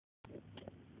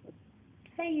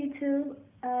Hey YouTube,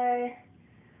 I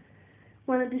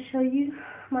wanted to show you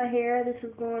my hair. This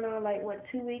is going on like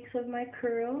 2 weeks of my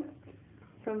curl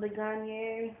from the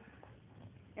Garnier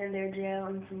and their gel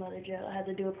and some other gel. I had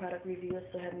to do a product review, I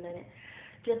still haven't done it.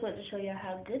 Just wanted to show you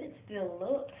how good it still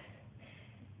looks,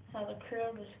 how the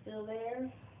curl is still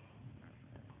there.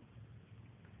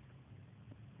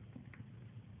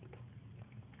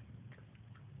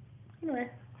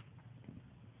 Anyway,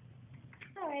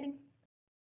 alrighty.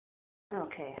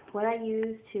 Okay, what I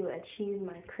use to achieve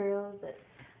my curls, but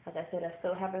like I said, I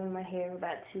still have them in my hair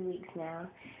about 2 weeks now.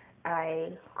 I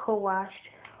co-washed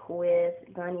with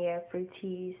Garnier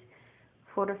Fructis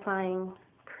Fortifying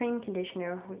Cream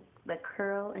Conditioner with the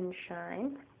Curl and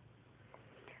Shine.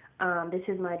 This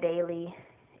is my daily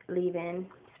leave-in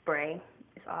spray.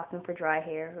 It's awesome for dry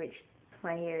hair, which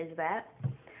my hair is that.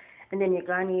 And then your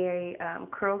Garnier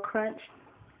Curl Crunch.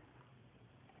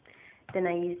 Then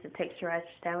I use the Texturizer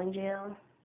Styling Gel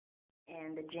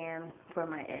and the jam for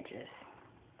my edges.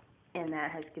 And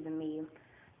that has given me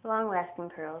long-lasting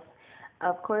curls.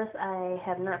 Of course, I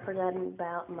have not forgotten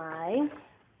about my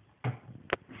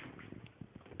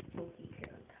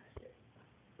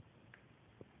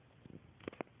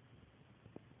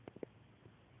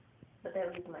but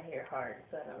that leaves my hair hard,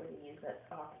 so I don't really use that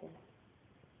often.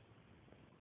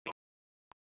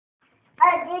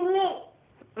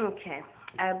 Okay,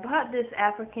 I bought this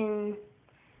Africa's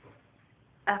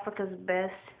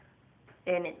Best,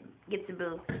 and it gets a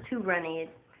bit too runny.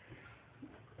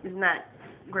 It's not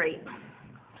great. So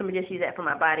I'm going to just use that for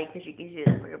my body, because you can use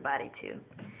it for your body too.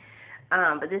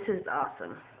 But this is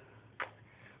awesome.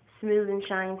 Smooth and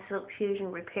Shine Silk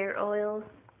Fusion Repair Oil.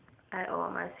 I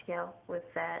oil my scalp with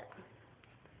that,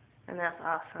 and that's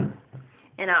awesome.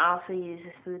 And I also use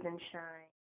the Smooth and Shine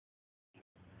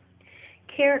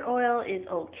Carrot Oil is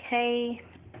okay.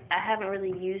 I haven't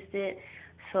really used it,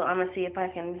 so I'm going to see if I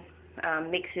can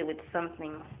mix it with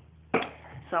something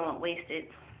so I won't waste it.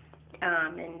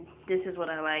 And this is what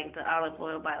I like, the olive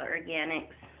oil by the Organics.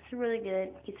 It's really good,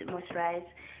 keeps it moisturized.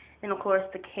 And of course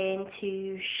the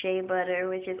K2 Shea Butter,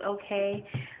 which is okay,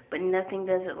 but nothing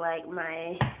does it like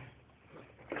my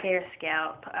hair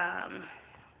scalp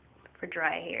for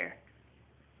dry hair.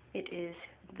 It is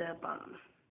the bomb.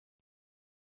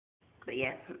 But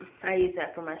yeah, I use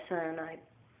that for my son.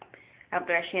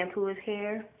 After I shampoo his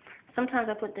hair, sometimes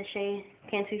I put the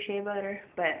K2 Shea Butter,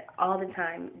 but all the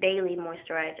time, daily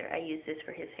moisturizer, I use this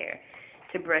for his hair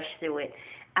to brush through it.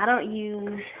 I don't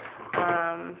use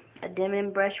a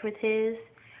Denman brush with his.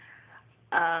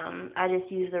 I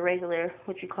just use the regular,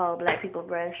 what you call a black people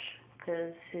brush,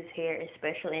 because his hair is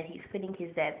special, and he's putting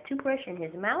his dad's toothbrush in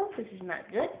his mouth, which is not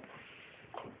good.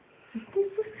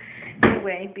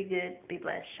 Anyway, be good, be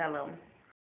blessed, shalom.